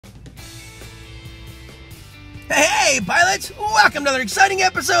Hey, pilots! Welcome to another exciting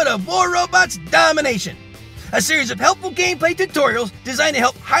episode of War Robots Domination, a series of helpful gameplay tutorials designed to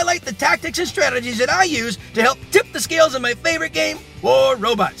help highlight the tactics and strategies that I use to help tip the scales in my favorite game, War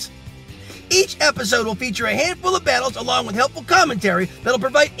Robots. Each episode will feature a handful of battles along with helpful commentary that'll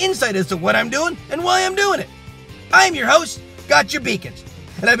provide insight as to what I'm doing and why I'm doing it. I'm your host, Gotchure Beacons,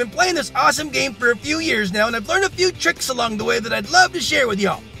 and I've been playing this awesome game for a few years now, and I've learned a few tricks along the way that I'd love to share with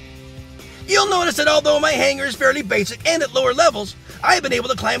y'all. You'll notice that although my hangar is fairly basic and at lower levels, I've been able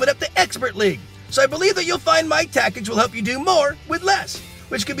to climb it up to Expert League. So I believe that you'll find my tactics will help you do more with less,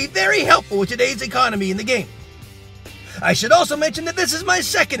 which could be very helpful with today's economy in the game. I should also mention that this is my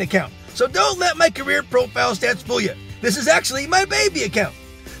second account, so don't let my career profile stats fool you. This is actually my baby account,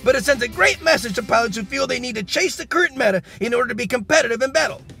 but it sends a great message to pilots who feel they need to chase the current meta in order to be competitive in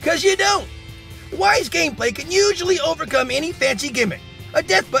battle, because you don't. Wise gameplay can usually overcome any fancy gimmick. A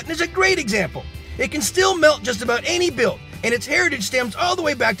death button is a great example. It can still melt just about any build, and its heritage stems all the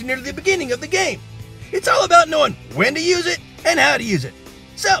way back to near the beginning of the game. It's all about knowing when to use it and how to use it.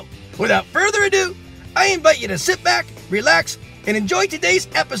 So, without further ado, I invite you to sit back, relax, and enjoy today's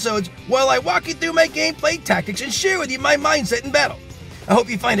episodes while I walk you through my gameplay tactics and share with you my mindset in battle. I hope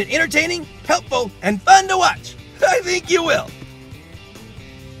you find it entertaining, helpful, and fun to watch. I think you will.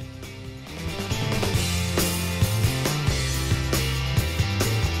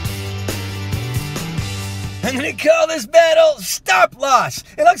 I'm going to call this battle Stop Loss,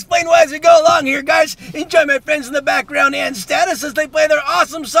 and I'll explain why as we go along here, guys. Enjoy my friends in the background and status as they play their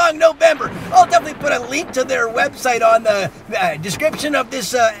awesome song, November. I'll definitely put a link to their website on the description of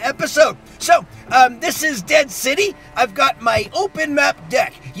this episode. So, this is Dead City. I've got my open map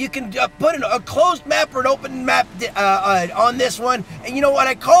deck. You can put a closed map or an open map on this one. And you know what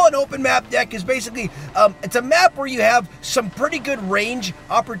I call an open map deck is basically, it's a map where you have some pretty good range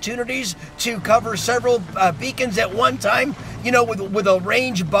opportunities to cover several beacons at one time, you know, with a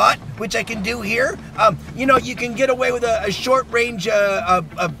range bot, which I can do here. You know, you can get away with a short range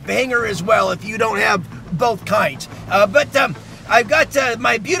hanger as well if you don't have both kinds. I've got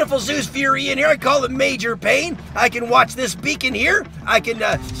my beautiful Zeus Fury in here. I call it Major Pain. I can watch this beacon here. I can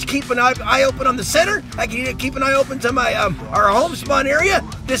keep an eye open on the center. I can keep an eye open to my our home spawn area.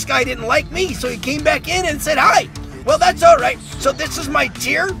 This guy didn't like me, so he came back in and said hi. Well, that's all right. So this is my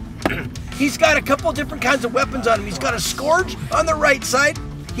tier. He's got a couple different kinds of weapons on him. He's got a Scourge on the right side.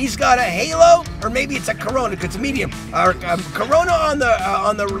 He's got a Halo, or maybe it's a Corona because it's medium. Corona on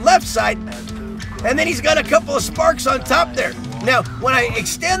the left side, and then he's got a couple of Sparks on top there. Now, when I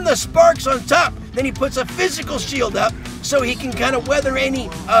extend the Sparks on top, then he puts a physical shield up so he can kind of weather any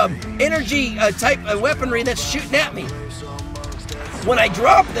energy type of weaponry that's shooting at me. When I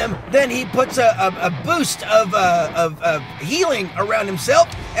drop them, then he puts a boost of healing around himself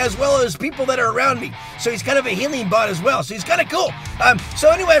as well as people that are around me. So he's kind of a healing bot as well. So he's kind of cool. So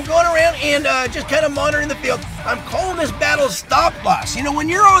anyway, I'm going around and just kind of monitoring the field. I'm calling this battle Stop Loss. You know, when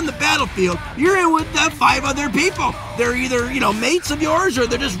you're on the battlefield, you're in with 5 other people. They're either, you know, mates of yours or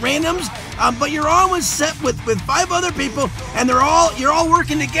they're just randoms. But you're always set with 5 other people, and you're all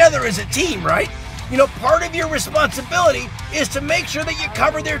working together as a team, right? You know, part of your responsibility is to make sure that you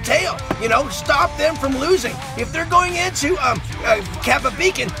cover their tail. You know, stop them from losing. If they're going into cap a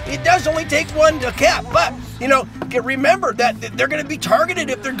beacon, it does only take one to cap. But, you know, remember that they're going to be targeted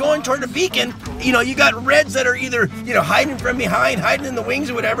if they're going toward a beacon. You know, you got reds that are either, you know, hiding from behind, hiding in the wings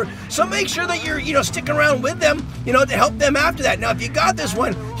or whatever. So make sure that you're, you know, sticking around with them, you know, to help them after that. Now, if you got this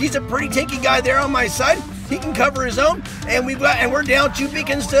one, he's a pretty tanky guy there on my side. He can cover his own, and we're down 2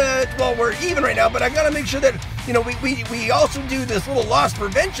 beacons to, well, we're even right now, but I gotta make sure that, you know, we also do this little loss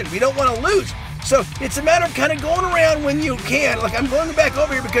prevention. We don't want to lose. So it's a matter of kind of going around when you can. Like, I'm going back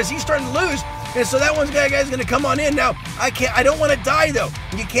over here because he's starting to lose, and so that guy's gonna come on in. Now, I don't want to die though.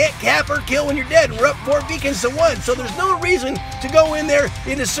 You can't cap or kill when you're dead. We're up 4 beacons to 1, so there's no reason to go in there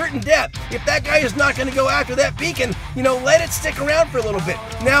in a certain depth. If that guy is not gonna go after that beacon, you know, let it stick around for a little bit.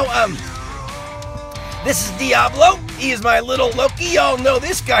 Now, this is Diablo. He is my little Loki. Y'all know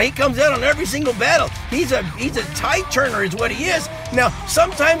this guy. He comes out on every single battle. He's a tide turner is what he is. Now,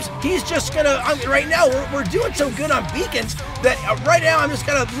 sometimes he's just gonna, right now, we're doing so good on beacons that right now I'm just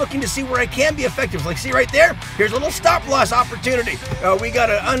kind of looking to see where I can be effective. Like, see right there? Here's a little stop loss opportunity. We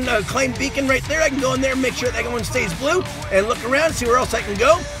got an unclaimed beacon right there. I can go in there and make sure that one stays blue and look around, see where else I can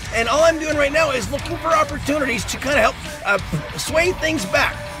go. And all I'm doing right now is looking for opportunities to kind of help sway things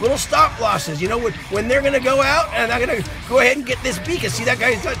back. Little stop losses, you know, when they're going to go out, and I'm going to go ahead and get this beacon. See, that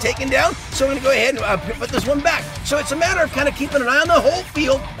guy's got taken down, so I'm going to go ahead and put this one back. So it's a matter of kind of keeping an eye on the whole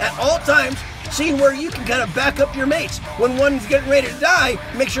field at all times seeing where you can kind of back up your mates. When one's getting ready to die,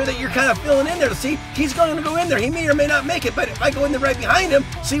 make sure that you're kind of filling in there to see he's going to go in there. He may or may not make it, but if I go in there right behind him,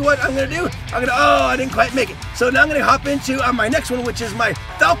 see what I'm going to do? I'm going to, oh, I didn't quite make it. So now I'm going to hop into my next one, which is my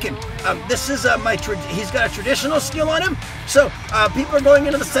Falcon. This is he's got a traditional skill on him. So people are going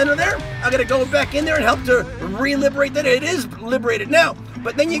into the center there. I'm going to go back in there and help to re-liberate that. It is liberated now.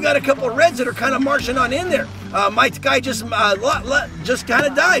 But then you got a couple of reds that are kind of marching on in there. My guy just kind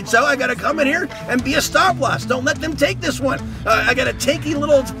of died, so I got to come in here and be a stop loss. Don't let them take this one. I got a tanky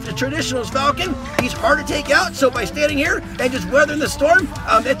little traditional Falcon. He's hard to take out, so by standing here and just weathering the storm,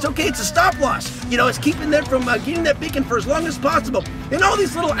 it's okay. It's a stop loss. You know, it's keeping them from getting that beacon for as long as possible. And all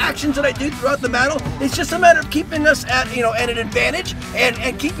these little actions that I do throughout the battle, it's just a matter of keeping us at at an advantage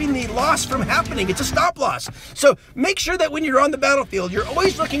and keeping the loss from happening. It's a stop loss. So make sure that when you're on the battlefield, you're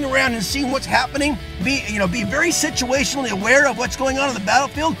always looking around and seeing what's happening. Be very situationally aware of what's going on the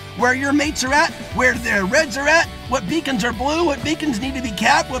battlefield, where your mates are at, where the reds are at, what beacons are blue, what beacons need to be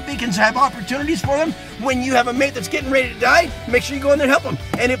capped, what beacons have opportunities for them. When you have a mate that's getting ready to die, make sure you go in there and help them.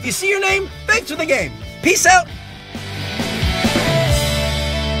 And if you see your name, thanks for the game. Peace out.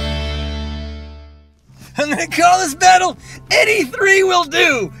 I'm going to call this battle any 3 will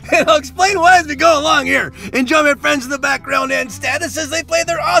do, and I'll explain why as we go along here. Enjoy my friends in the background and status as they play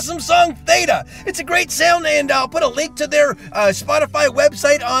their awesome song, Theta. It's a great sound, and I'll put a link to their Spotify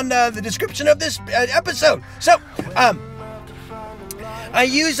website on the description of this episode. So, I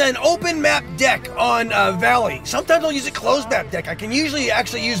use an open map deck on Valley. Sometimes I'll use a closed map deck. I can usually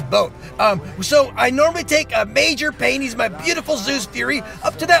actually use both. So I normally take a Major Pain, he's my beautiful Zeus Fury,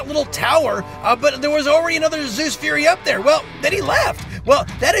 up to that little tower, but there was already another Zeus Fury up there. Well, then he left. Well,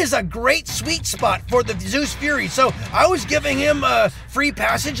 that is a great sweet spot for the Zeus Fury. So I was giving him free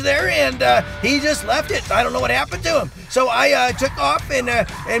passage there, and he just left it. I don't know what happened to him. So I took off,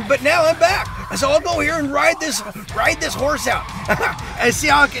 but now I'm back. So I'll go here and ride this horse out and see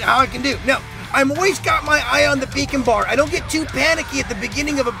how I can do. Now, I'm always got my eye on the beacon bar. I don't get too panicky at the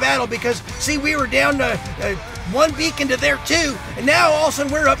beginning of a battle because, see, we were down to 1 beacon to their 2, and now all of a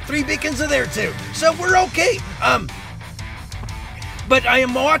sudden we're up 3 beacons to their 2. So we're okay. But I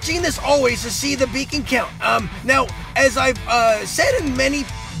am watching this always to see the beacon count. Now, as I've said in many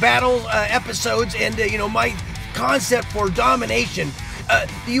battle episodes, and my concept for domination,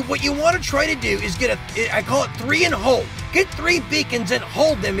 what you want to try to do is get I call it 3 and hold. Get 3 beacons and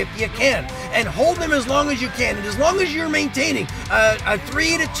hold them if you can, and hold them as long as you can. And as long as you're maintaining a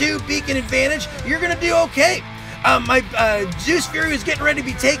 3 to 2 beacon advantage, you're gonna do okay. My Zeus Fury was getting ready to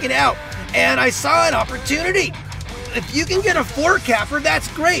be taken out, and I saw an opportunity. If you can get a 4 capper, that's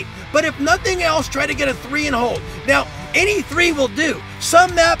great. But if nothing else, try to get a 3 and hold. Now, any 3 will do.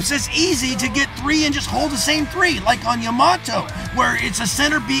 Some maps it's easy to get 3 and just hold the same 3, like on Yamato, where it's a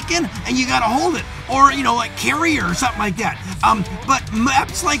center beacon and you gotta hold it. Or, like Carrier or something like that. But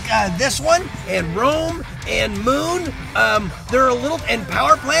maps like this one, and Rome, and Moon, they're a little, and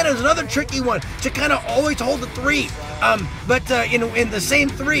Power Plant is another tricky one to kind of always hold the 3. In the same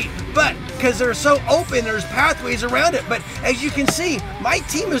 3, but because they're so open, there's pathways around it. But as you can see, my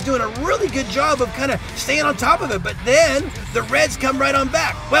team is doing a really good job of kind of staying on top of it. But then the reds come right on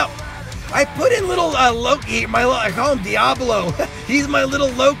back. Well, I put in little Loki, I call him Diablo. He's my little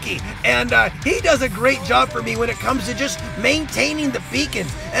Loki, and he does a great job for me when it comes to just maintaining the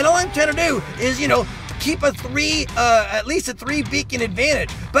beacons. And all I'm trying to do is, keep a 3, at least a 3 beacon advantage.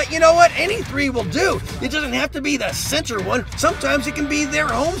 But you know what? Any 3 will do. It doesn't have to be the center one. Sometimes it can be their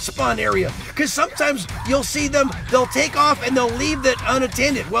home spawn area. Because sometimes you'll see them, they'll take off and they'll leave that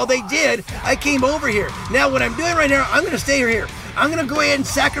unattended. Well, they did. I came over here. Now, what I'm doing right now, I'm going to stay here. I'm going to go ahead and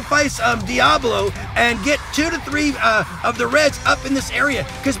sacrifice Diablo and get 2 to 3 of the reds up in this area.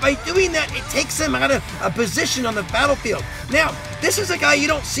 Because by doing that, it takes them out of a position on the battlefield. Now, this is a guy you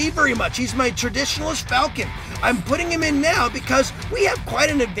don't see very much. He's my traditionalist Falcon. I'm putting him in now because we have quite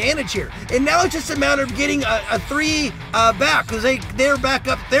an advantage here. And now it's just a matter of getting a 3 back, because they're back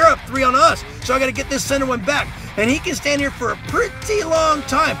up. They're up 3 on us. So I got to get this center one back. And he can stand here for a pretty long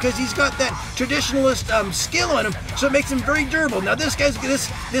time because he's got that traditionalist skill on him, so it makes him very durable. Now this guy's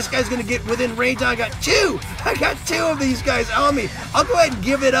gonna get within range. I got 2 of these guys on me. I'll go ahead and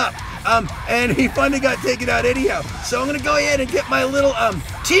give it up. And he finally got taken out anyhow. So I'm gonna go ahead and get my little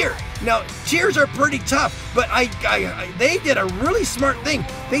tier. Now, tiers are pretty tough, but they did a really smart thing.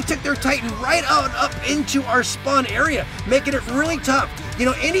 They took their Titan right out up into our spawn area, making it really tough. You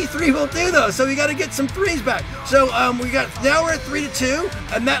know, any 3 will do though, so we got to get some 3s back. So now we're at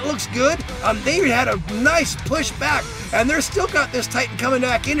 3-2, and that looks good. They had a nice push back, and they're still got this Titan coming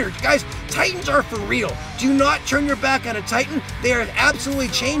back in here. Guys, Titans are for real. Do not turn your back on a Titan. They are absolutely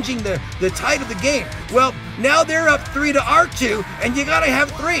changing the tide of the game. Well, now they're up 3 to our 2, and you gotta have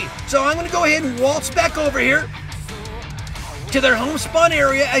 3. So I'm gonna go ahead and waltz back over here to their home spawn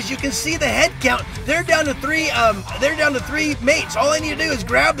area. As you can see the head count, they're down to 3. They're down to 3 mates. All I need to do is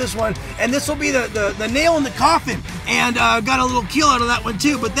grab this one, and this will be the nail in the coffin. And got a little kill out of that one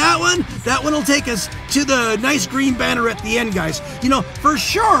too. But that one will take us to the nice green banner at the end, guys. You know, for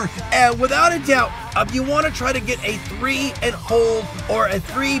sure, without a doubt, you want to try to get a 3 and hold or a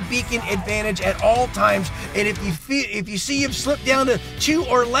 3 beacon advantage at all times. And if you see you've slipped down to 2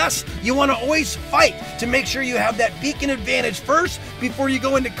 or less, you want to always fight to make sure you have that beacon advantage first before you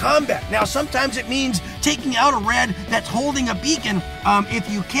go into combat. Now, sometimes it means taking out a red that's holding a beacon if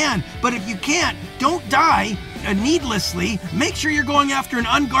you can. But if you can't, don't die needlessly. Make sure you're going after an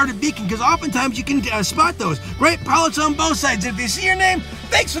unguarded beacon, because oftentimes you can spot those. Great pilots on both sides. If you see your name,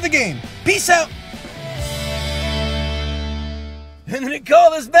 thanks for the game. Peace out. And then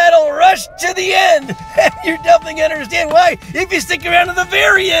call this battle Rush to the End. You're definitely going to understand why if you stick around to the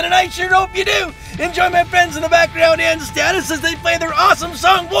very end, and I sure hope you do. Enjoy my friends in the background and status as they play their awesome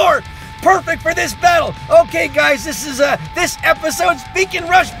song War. Perfect for this battle. Okay, guys, this is this episode's Beacon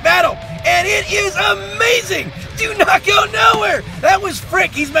Rush battle, and it is amazing. Do not go nowhere. That was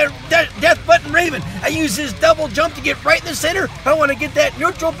Frick. He's my death button Raven. I use his double jump to get right in the center. I want to get that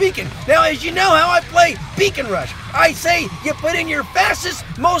neutral beacon. Now, as you know how I play Beacon Rush, I say you put in your fastest,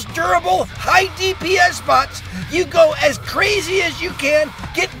 most durable, high DPS spots. You go as crazy as you can,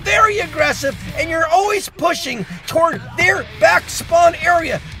 get very aggressive, and you're always pushing toward their back spawn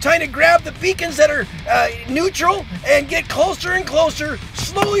area, trying to grab the beacons that are neutral and get closer and closer,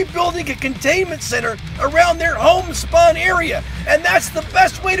 slowly building a containment center around their home spawn area. And that's the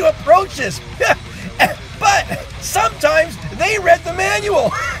best way to approach this. But sometimes they read the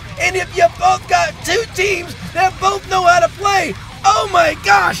manual. And if you both got 2 teams that both know how to play, oh my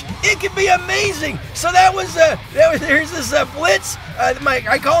gosh, it could be amazing. So there's this Blitz.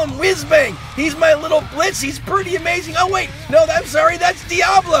 I call him Whiz Bang. He's my little Blitz. He's pretty amazing. Oh wait, no, I'm sorry, that's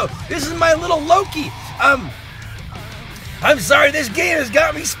Diablo. This is my little Loki. I'm sorry, this game has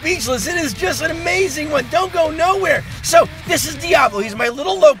got me speechless. It is just an amazing one. Don't go nowhere. So, this is Diablo. He's my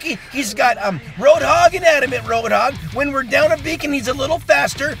little Loki. He's got Roadhog and Adamant Roadhog. When we're down a beacon, he's a little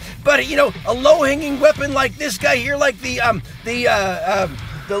faster. But, you know, a low-hanging weapon like this guy here, like the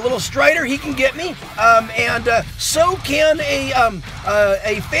little Strider, he can get me. So can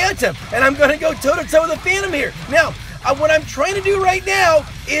a Phantom. And I'm going to go toe-to-toe with a Phantom here. Now, what I'm trying to do right now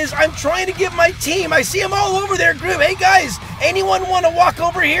is I'm trying to get my team. I see them all over there, group. Hey guys, anyone want to walk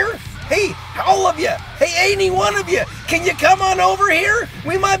over here? Hey, all of you. Hey, any one of you. Can you come on over here?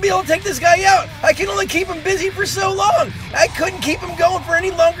 We might be able to take this guy out. I can only keep him busy for so long. I couldn't keep him going for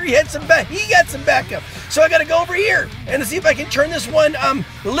any longer. He got some backup. So I got to go over here and see if I can turn this one,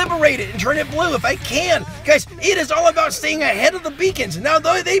 liberate it and turn it blue if I can. Guys, it is all about staying ahead of the beacons. Now,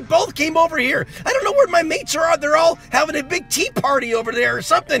 they both came over here. I don't know where my mates are. They're all having a big tea party over there or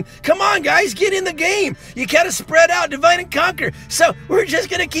something. Come on, guys, get in the game. You got to spread out, divide and conquer. So we're just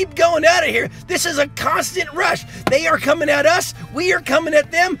going to keep going out of here. This is a constant rush. They are coming at us. We are coming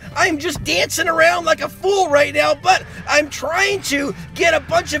at them. I'm just dancing around like a fool right now, but I'm trying to get a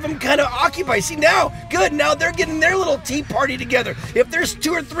bunch of them kind of occupied. See, now, good. Now they're getting their little tea party together. If there's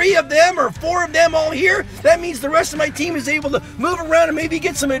 2 or 3 of them or 4 of them all here, that means the rest of my team is able to move around and maybe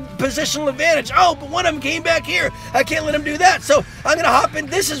get some positional advantage. Oh, but one of them came back here. I can't let him do that. So I'm going to hop in.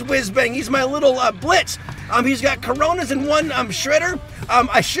 This is Whiz Bang. He's my little Blitz. He's got Coronas and 1 Shredder.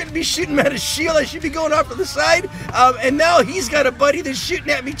 I shouldn't be shooting him at his shield. I should be going off to the side. And now he's got a buddy that's shooting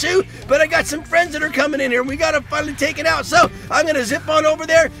at me too. But I got some friends that are coming in here. We got to finally take it out. So I'm going to zip on over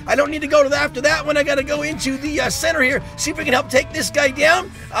there. I don't need to go to after that one. I got to go into the center here. See if we can help take this guy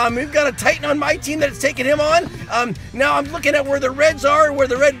down. We've got a Titan on my team that's taking him on. Now I'm looking at where the reds are, where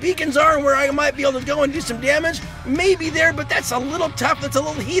the red beacons are, and where I might be able to go and do some damage. Maybe there, but that's a little tough. That's a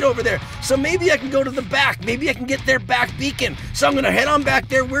little heat over there. So maybe I can go to the back. Maybe I can get their back beacon. So I'm going to head on back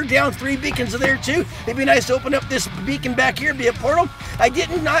there. We're down 3 beacons there too. It'd be nice to open up this beacon back here, be a portal. I did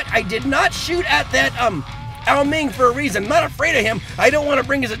not shoot at that Ao Ming for a reason. I'm not afraid of him. I don't want to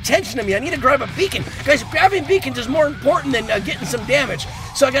bring his attention to me. I need to grab a beacon. Guys, grabbing beacons is more important than getting some damage.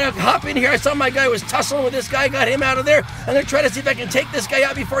 So I gotta hop in here. I saw my guy was tussling with this guy, got him out of there. I'm gonna try to see if I can take this guy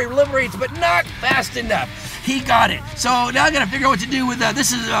out before he liberates, but not fast enough. He got it. So now I gotta figure out what to do with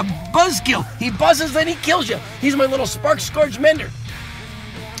this is a buzzkill. He buzzes, then he kills you. He's my little spark scourge mender.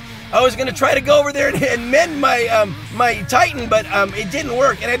 I was gonna try to go over there and mend my my Titan, but it didn't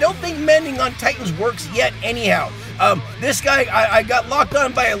work. And I don't think mending on Titans works yet anyhow. This guy, I got locked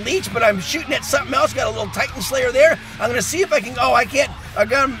on by a leech, but I'm shooting at something else. Got a little Titan Slayer there. I'm gonna see if I can, oh, I can't. I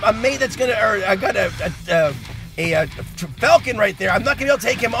got a mate that's gonna, or I got a Falcon right there. I'm not gonna be able to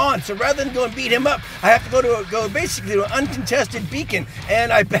take him on, so rather than go and beat him up, I have to go basically to an uncontested beacon,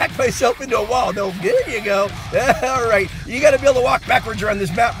 and I back myself into a wall. No, there you go. All right, you got to be able to walk backwards around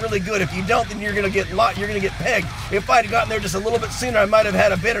this map really good. If you don't, then you're gonna get pegged. If I'd gotten there just a little bit sooner, I might have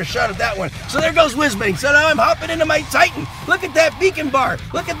had a better shot at that one. So there goes Whizbang. So now I'm hopping into my Titan. Look at that beacon bar.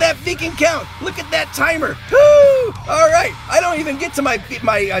 Look at that beacon count. Look at that timer. Woo! All right, I don't even get to my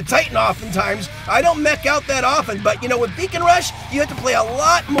Titan oftentimes. I don't mech out that often, but you know, with Beacon Rush, you have to play a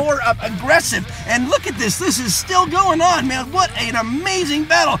lot more aggressive. And look at this. This is still going on, man. What an amazing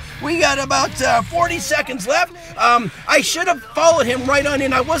battle. We got about 40 seconds left. I should have followed him right on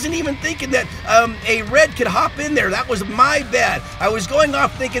in. I wasn't even thinking that a red could hop in there. That was my bad. I was going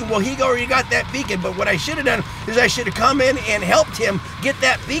off thinking, well, he already got that beacon. But what I should have done is I should have come in and helped him get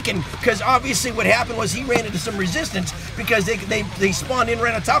that beacon, because obviously what happened was he ran into some resistance because they spawned in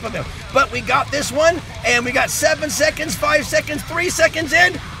right on top of him. But we got this one, and we got 7 seconds, 5 seconds, 3 seconds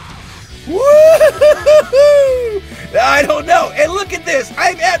in. Woo! I don't know. And look at this.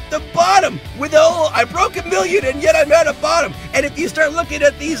 I'm at the bottom with I broke 1 million, and yet I'm at the bottom. And if you start looking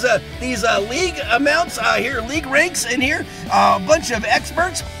at these league amounts here, league ranks in here, a bunch of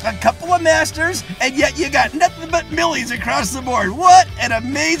experts, a couple of masters, and yet you got nothing but millies across the board. What an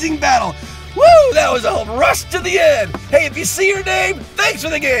amazing battle. Woo! That was a rush to the end. Hey, if you see your name, thanks for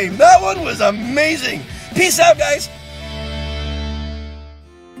the game. That one was amazing. Peace out, guys.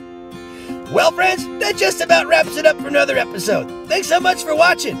 Well, friends, that just about wraps it up for another episode. Thanks so much for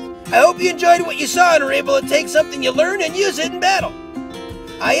watching. I hope you enjoyed what you saw and were able to take something you learned and use it in battle.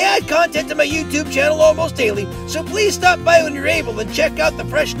 I add content to my YouTube channel almost daily, so please stop by when you're able and check out the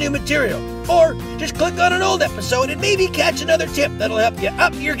fresh new material. Or just click on an old episode and maybe catch another tip that'll help you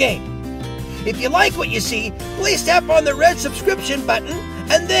up your game. If you like what you see, please tap on the red subscription button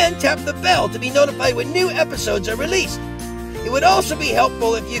and then tap the bell to be notified when new episodes are released. It would also be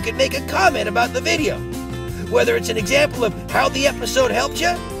helpful if you could make a comment about the video, whether it's an example of how the episode helped you,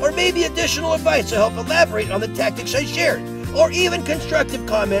 or maybe additional advice to help elaborate on the tactics I shared, or even constructive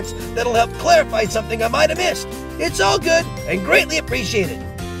comments that'll help clarify something I might have missed. It's all good and greatly appreciated.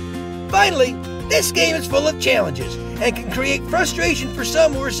 Finally, this game is full of challenges and can create frustration for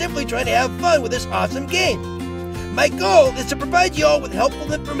some who are simply trying to have fun with this awesome game. My goal is to provide you all with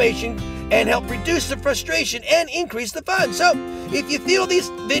helpful information and help reduce the frustration and increase the fun. So, if you feel these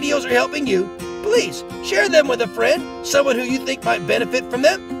videos are helping you, please share them with a friend, someone who you think might benefit from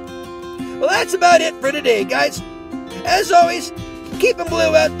them. Well, that's about it for today, guys. As always, keep them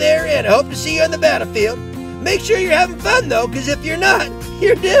blue out there, and I hope to see you on the battlefield. Make sure you're having fun, though, because if you're not,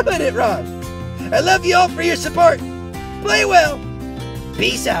 you're doing it wrong. I love you all for your support. Play well.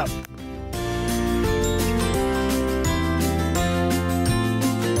 Peace out.